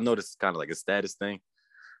Ross house. I know this is kind of like a status thing,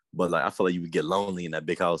 but like I feel like you would get lonely in that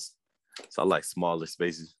big house. So I like smaller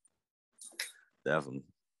spaces. Definitely.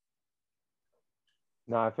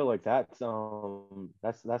 No, I feel like that's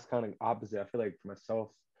kind of opposite. I feel like for myself,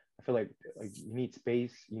 I feel like you need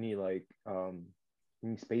space. You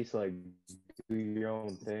need space to like do your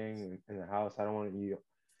own thing in the house. I don't want you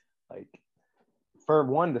like, for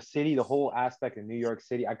one, the city, the whole aspect of New York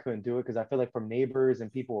City, I couldn't do it because I feel like from neighbors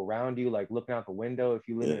and people around you, like looking out the window, if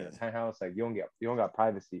you live in a penthouse, like you don't got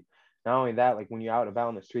privacy. Not only that, like when you're out about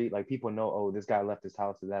on the street, like people know, oh, this guy left his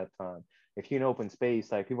house at that time. If you're in open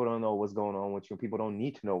space, like people don't know what's going on with you. People don't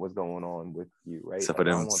need to know what's going on with you, right? Except like,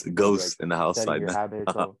 for them ghosts in the house like that.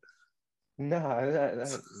 Habits of,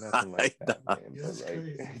 nothing like that,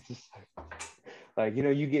 man. But like,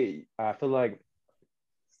 you get. I feel like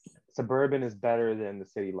suburban is better than the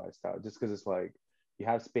city lifestyle, just because it's like you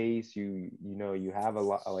have space, you have a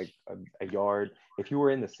lot, like a yard. If you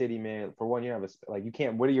were in the city, man, for one, you have you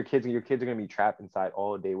can't. What are your kids? Your kids are gonna be trapped inside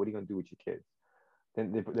all day. What are you gonna do with your kids?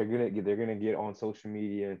 Then they're gonna get on social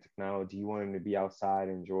media and technology. You want them to be outside,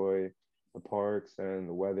 enjoy the parks and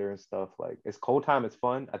the weather and stuff. Like it's cold time, it's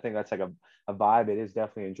fun. I think that's like a vibe. It is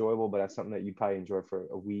definitely enjoyable, but that's something that you probably enjoy for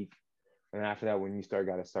a week. And after that, when you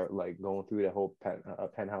gotta start like going through the whole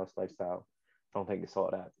penthouse lifestyle, I don't think it's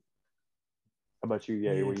all that. How about you?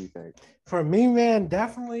 Yeah, what do you think? For me, man,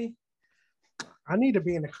 definitely, I need to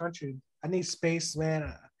be in the country. I need space,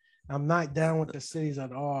 man. I'm not down with the cities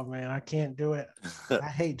at all, man. I can't do it. I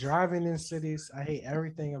hate driving in cities. I hate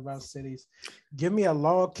everything about cities. Give me a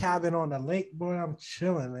log cabin on the lake, boy. I'm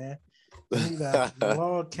chilling, man. I need a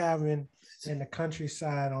log cabin in the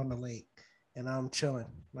countryside on the lake, and I'm chilling.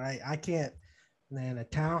 Right? I can't, man. The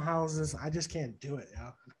townhouses, I just can't do it.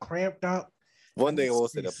 I'm cramped up. One thing I will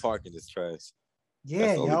say, the parking is trash.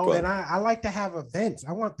 Yeah, yo, and I like to have events.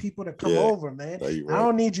 I want people to come over, man. No, right. I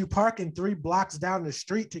don't need you parking 3 blocks down the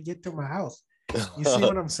street to get to my house. You see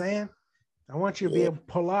what I'm saying? I want you to be able to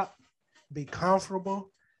pull up, be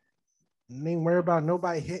comfortable, and ain't worry about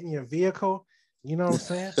nobody hitting your vehicle. You know what I'm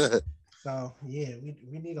saying? So yeah,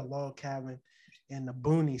 we need a log cabin in the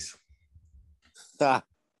boonies. We're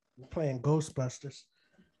playing Ghostbusters.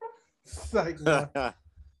 It's like, no.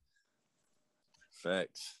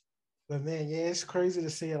 Facts. But man, yeah, it's crazy to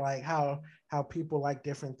see like how people like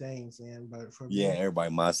different things, man. But for me,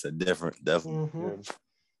 everybody mindset different, definitely. Mm-hmm.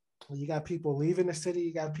 Yeah. You got people leaving the city,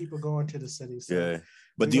 you got people going to the city. So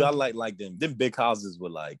but do y'all like them big houses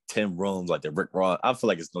with like 10 rooms, like the Rick Ross? I feel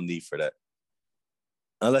like it's no need for that,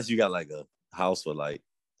 unless you got like a house with like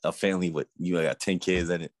a family with you got 10 kids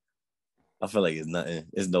in it. I feel like it's nothing.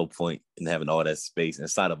 There's no point in having all that space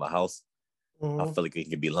inside of a house. Mm-hmm. I feel like it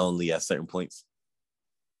can be lonely at certain points.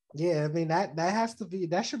 Yeah, I mean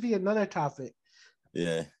that should be another topic.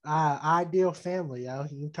 Yeah. Ideal family, yo.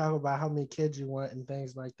 You can talk about how many kids you want and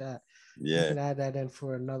things like that. Yeah. You can add that in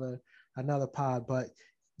for another pod. But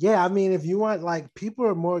yeah, I mean, if you want, like, people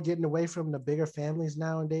are more getting away from the bigger families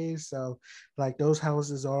nowadays. So like those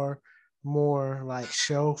houses are more like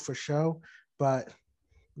show for show. But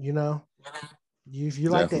if you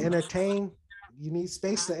like to entertain, you need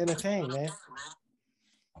space to entertain, man.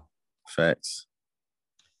 Facts.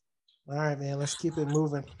 All right, man, let's keep it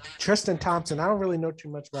moving. Tristan Thompson, I don't really know too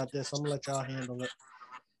much about this. I'm going to let y'all handle it.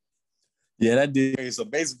 Yeah, that did. So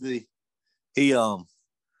basically, he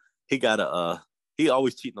got he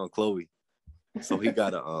always cheating on Chloe. So he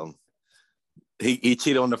got a he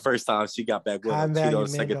cheated on the first time, she got back with him. Cheated on the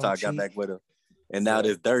second time, got back with him. And now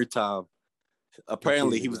this third time,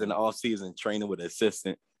 apparently he was in the off season training with an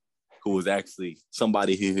assistant who was actually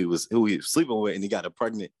somebody who he was sleeping with, and he got her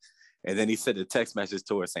pregnant. And then he sent a text message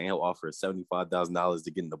to her saying he'll offer her $75,000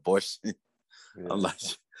 to get an abortion. Yeah. I'm like,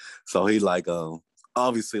 so he like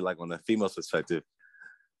obviously like on the female's perspective.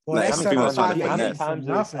 Well, like, that's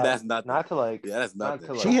not not to like that's nothing.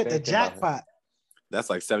 Like, she hit the jackpot. That's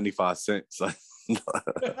like 75 cents.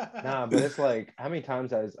 Nah, but it's like how many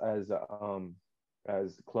times as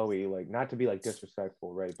Chloe, like not to be like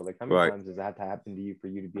disrespectful, right? But like how many times does that have to happen to you for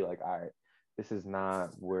you to be like, all right, this is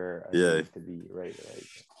not where I need to be, right? Like,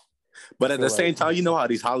 but at the same time, you know how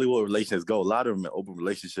these Hollywood relations go. A lot of them are open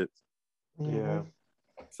relationships. Yeah.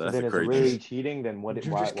 So that's then crazy. It's really cheating. Then what?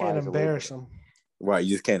 You just can't embarrass them. Right,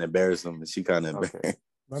 you just can't embarrass them, and she kind of embarrassed. Okay.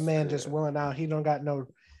 My man just went out. He don't got no,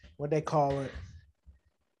 what they call it,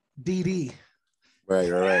 DD.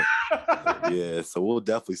 Right. Yeah, so we'll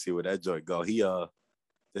definitely see where that joint go. He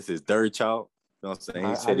this is his third child. You know what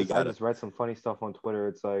I'm saying? He said I just read some funny stuff on Twitter.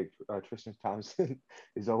 It's like Tristan Thompson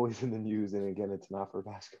is always in the news, and again, it's not for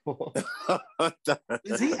basketball.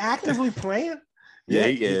 Is he actively playing? Yeah,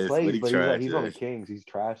 he is. Plays, but he's on the Kings. He's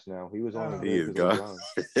trash now. He was on. He is gone.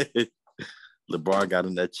 LeBron got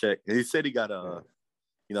him that check, and he said he got you know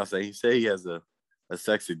what I'm saying? He said he has a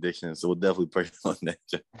sex addiction, so we'll definitely pray on that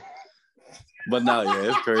check. But no,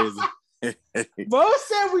 yeah, it's crazy. Bo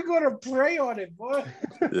said we're gonna pray on it, boy.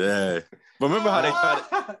 Yeah, but remember how they tried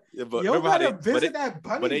to? Yeah, but remember how they visit that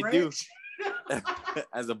bunny but they ranch? Do.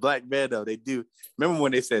 As a black man, though, they do. Remember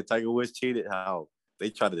when they said Tiger Woods cheated? How they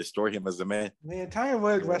try to destroy him as a man? Man, Tiger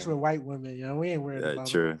Woods rests with white women. You know, we ain't worried about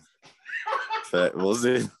true. We'll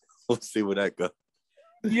see. We'll see where that goes.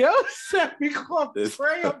 Yo said we gonna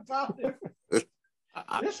pray about it.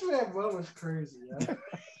 This man Bo is crazy, yo.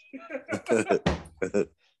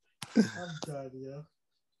 I'm done, yo.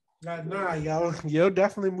 Nah, yo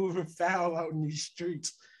definitely moving foul out in these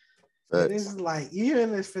streets. It is like,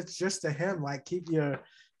 even if it's just to him, like keep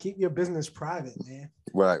your business private, man.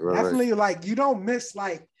 Right. Definitely, like you don't miss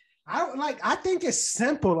I think it's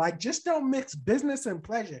simple. Like, just don't mix business and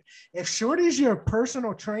pleasure. If Shorty's your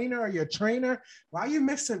personal trainer or your trainer, why are you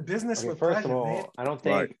mixing business with pleasure? First of all, man? I don't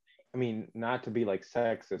think. I mean, not to be like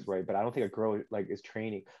sexist, right? But I don't think a girl like is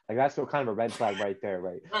training. Like that's kind of a red flag right there,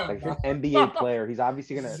 right? Like if you're an NBA player, he's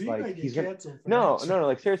obviously gonna he's gonna no.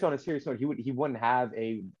 Like seriously, on a serious note, he wouldn't have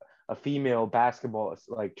a female basketball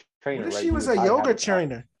like trainer. What if right? she was a yoga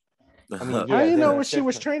trainer? I mean, how do you know what she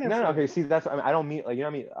was training? No, okay. See, that's I don't mean like you know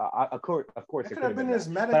what I mean. Of course, it could have been his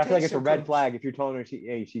meditation. But I feel like it's a red flag if you're telling her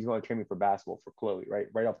she's going to train me for basketball for Chloe,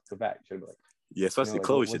 right off the bat. You should be like, yeah, especially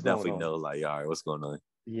Chloe should definitely know, like, all right, what's going on?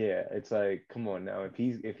 Yeah, it's like, come on now.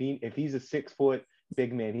 If he's a 6 foot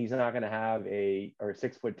big man, he's not gonna have a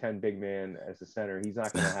 6'10" big man as a center. He's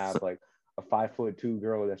not gonna have like a 5'2"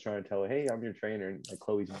 girl that's trying to tell her, hey, I'm your trainer, and like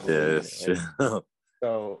Chloe's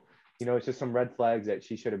so you know, it's just some red flags that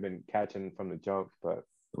she should have been catching from the jump, but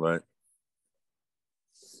right.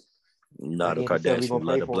 Not a Kardashian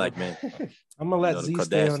love the black men. I'm gonna let Z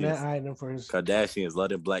stay on that item for his Kardashians love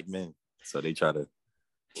the black men, so they try to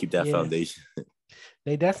keep that foundation.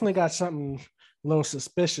 They definitely got something a little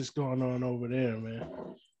suspicious going on over there, man.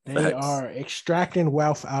 They are extracting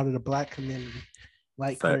wealth out of the black community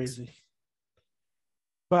like crazy.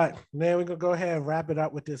 But man, we're gonna go ahead and wrap it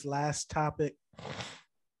up with this last topic.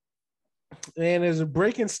 And there's a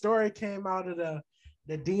breaking story came out of the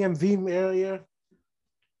DMV area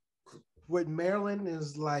with Maryland.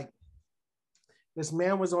 Is like this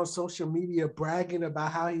man was on social media bragging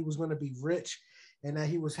about how he was going to be rich and that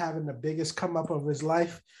he was having the biggest come up of his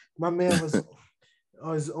life. My man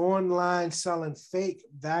was online selling fake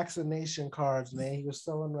vaccination cards, man. He was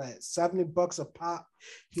selling like $70 a pop.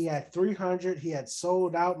 He had 300. He had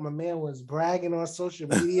sold out. My man was bragging on social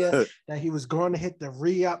media that he was going to hit the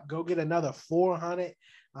re-up, go get another 400.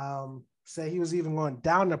 Say he was even going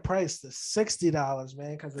down the price to $60,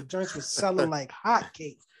 man, because the joints was selling like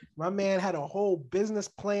hotcakes. My man had a whole business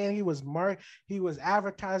plan. He was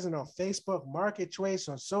advertising on Facebook Marketplace,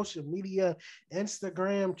 on social media,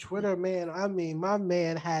 Instagram, Twitter, man. I mean, my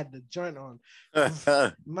man had the joint on.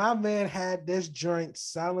 My man had this joint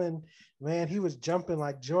selling Man, he was jumping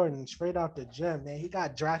like Jordan straight out the gym, man. He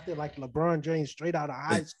got drafted like LeBron James straight out of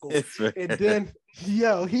high school. And then,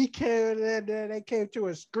 he came in there. They came to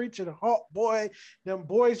a screeching halt, boy. Them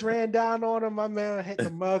boys ran down on him. My man hit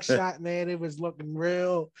the mug shot, man. It was looking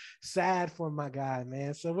real sad for my guy,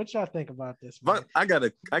 man. So what y'all think about this, man? But I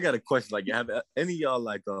got a question. Like, have any of y'all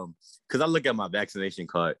like because I look at my vaccination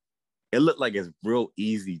card, it looked like it's real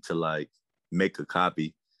easy to like make a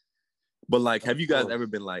copy. But like, have you guys ever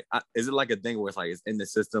been like, is it like a thing where it's like it's in the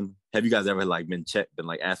system? Have you guys ever like been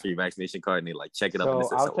like asked for your vaccination card and they like check it up in the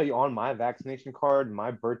system? I'll tell you, on my vaccination card,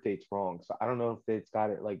 my birth date's wrong. So I don't know if it's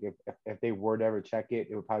got it. Like if they were to ever check it,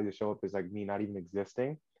 it would probably just show up as like me not even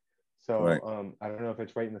existing. So right. I don't know if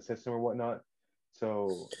it's right in the system or whatnot.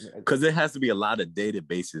 So because it has to be a lot of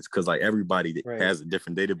databases because like everybody has a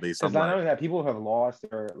different database. Because not only that, people have lost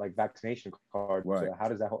their like vaccination card. Right. So how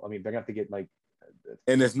does that? I mean, they're gonna have to get like.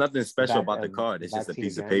 And there's nothing special about the card. It's just a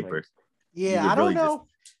piece of paper. Like, yeah, I don't know.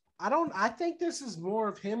 I think this is more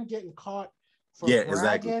of him getting caught for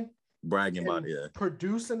bragging about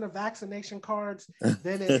producing the vaccination cards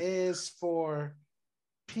than it is for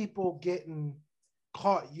people getting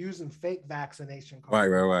caught using fake vaccination cards. Right.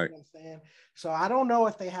 You know what I'm saying? So I don't know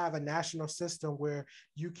if they have a national system where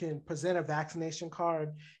you can present a vaccination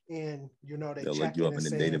card and they check you up in the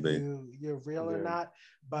database. You're real or not,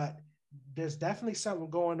 but there's definitely something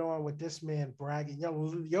going on with this man bragging. Yo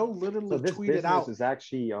literally tweeted out. This is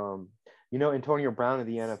actually, Antonio Brown of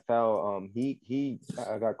the NFL. He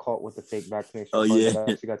got caught with the fake vaccination. Oh yeah,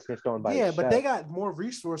 actually got snitched on by. Yeah, but they got more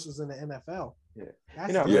resources in the NFL. Yeah,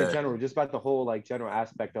 in general, just about the whole like general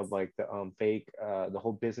aspect of like the fake, the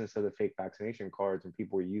whole business of the fake vaccination cards, and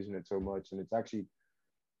people are using it so much, and it's actually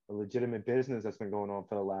a legitimate business that's been going on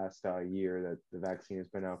for the last year that the vaccine has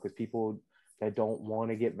been out because people that don't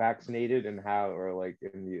want to get vaccinated and like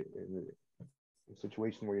in the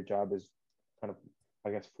situation where your job is kind of,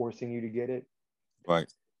 I guess, forcing you to get it. Right.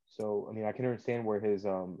 So, I mean, I can understand where his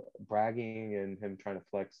bragging and him trying to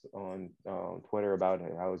flex on Twitter about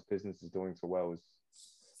how his business is doing so well is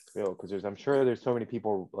real. Because I'm sure there's so many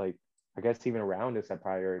people, like, I guess even around us that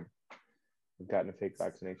probably have gotten a fake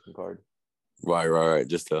vaccination card. Right.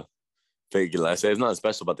 Just to fake it. Like I said, it's nothing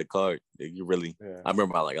special about the card. You really, I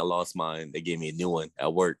remember I lost mine. They gave me a new one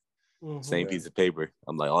at work. Same piece of paper.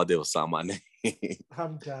 I'm like, all I did was sign my name.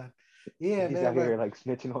 I'm done. Yeah, he's man. Out here like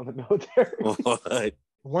snitching on the military. What?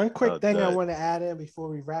 One quick thing I want to add in before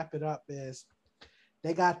we wrap it up is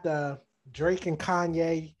they got the Drake and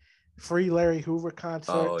Kanye free Larry Hoover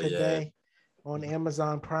concert today on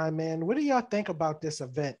Amazon Prime. Man, what do y'all think about this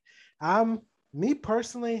event? Me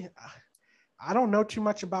personally, I don't know too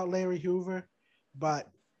much about Larry Hoover, but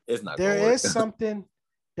there is something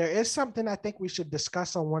I think we should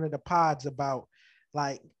discuss on one of the pods about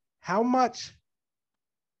like how much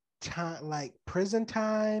time, like prison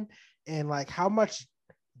time, and like how much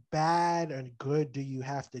bad and good do you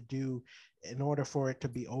have to do in order for it to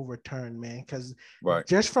be overturned, man? Because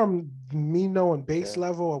just from me knowing base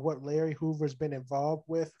level of what Larry Hoover's been involved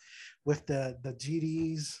with the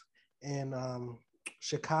GDs in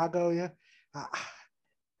Chicago,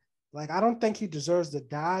 I don't think he deserves to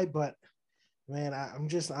die, but man, I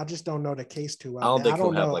just don't know the case too well. I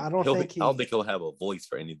don't think he'll have a voice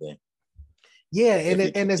for anything. Yeah,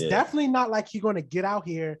 and it's definitely not like you're gonna get out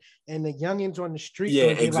here and the youngins on the street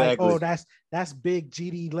gonna be like, oh, that's big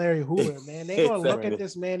GD Larry Hoover, man. They're gonna look at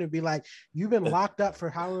this man and be like, you've been locked up for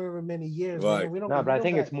however many years, man. But I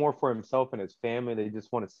think it's more for himself and his family. They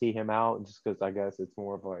just want to see him out, just because I guess it's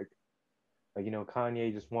more of like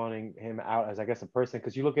Kanye just wanting him out as, I guess, a person.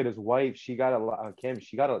 Because you look at his wife, she got a lot. Kim,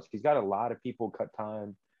 she's got a lot of people cut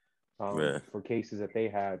time for cases that they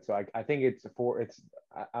had. So I think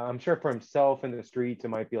I'm sure for himself in the streets, it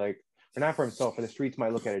might be like, or not for himself, and the streets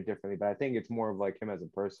might look at it differently. But I think it's more of like him as a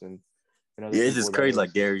person. It's just crazy,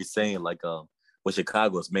 like Gary's saying, like with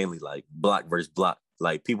Chicago, it's mainly like block versus block.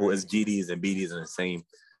 Like people as GDs and BDs are the same.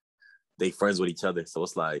 They friends with each other, so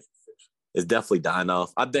it's like it's definitely dying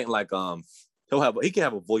off. I think like he can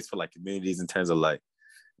have a voice for like communities in terms of like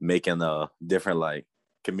making different like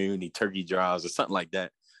community turkey drives or something like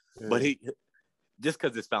that. Yeah. But he just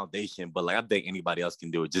because it's foundation, but like I think anybody else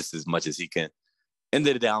can do it just as much as he can. End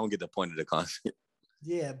of the day, I don't get the point of the concert.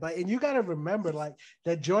 Yeah, and you got to remember, like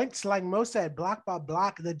the joints, like most said, block by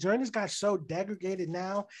block, the joint has got so degraded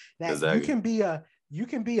now that you can be a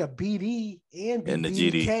BD and be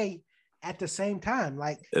BDK at the same time.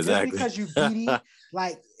 Like just because you BD,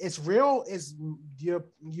 like it's real, is you're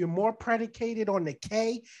more predicated on the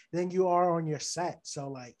K than you are on your set. So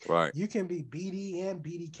like you can be BD and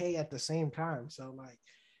BDK at the same time. So like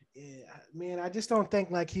Yeah, man, I just don't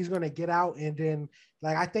think like he's gonna get out and then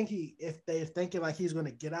like I think if they're thinking like he's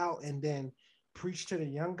gonna get out and then preach to the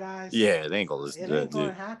young guys. Yeah, they ain't gonna listen to that. It ain't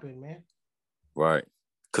gonna happen, man. Right.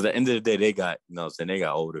 Because at the end of the day, they got, you know what I'm saying, they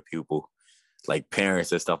got older people, like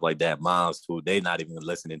parents and stuff like that, moms who they not even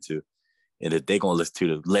listening to. And if they gonna listen to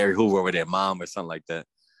the Larry Hoover over their mom or something like that.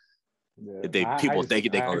 Yeah. If people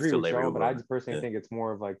think they gonna listen to Larry Hoover. But I just personally think it's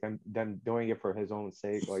more of like them doing it for his own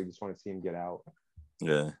sake. Like, just want to see him get out.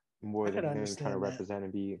 Yeah. More than him trying to represent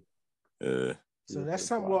and be. So that's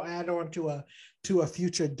something we'll add on to a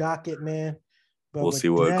future docket, man. But we'll see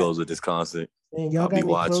where it goes with this concert. And y'all got any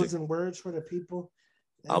closing words for the people?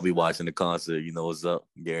 I'll be watching the concert. You know what's up,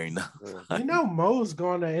 Gary? No. You know Mo's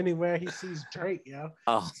going to anywhere he sees Drake, yo.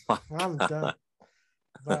 Oh my I'm done.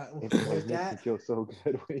 But with that, feel so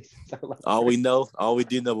good when he says I like all we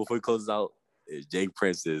do know before we close out is Jay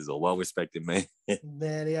Prince is a well-respected man.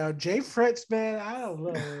 Man, yo, Jay Prince, man, I don't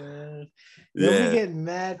know, man. Yeah, we getting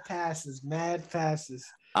mad passes.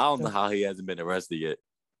 I don't know how he hasn't been arrested yet.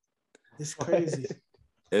 It's crazy.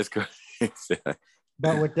 It's crazy.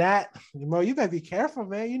 But with that, Mo, you better be careful,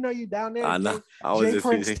 man. You know you down there. I know. Jay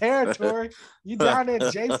Prince territory. You down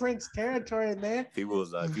there, Jay Prince territory, man. People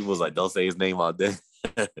was like, don't say his name out there.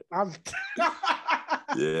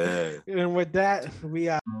 Yeah. And with that, we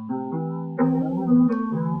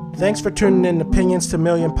Thanks for tuning in to Opinions to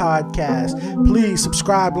Million podcast. Please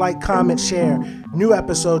subscribe, like, comment, share. New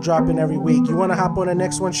episode dropping every week. You want to hop on the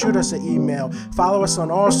next one? Shoot us an email. Follow us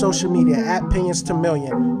on all social media at Opinions to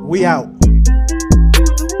Million. We out.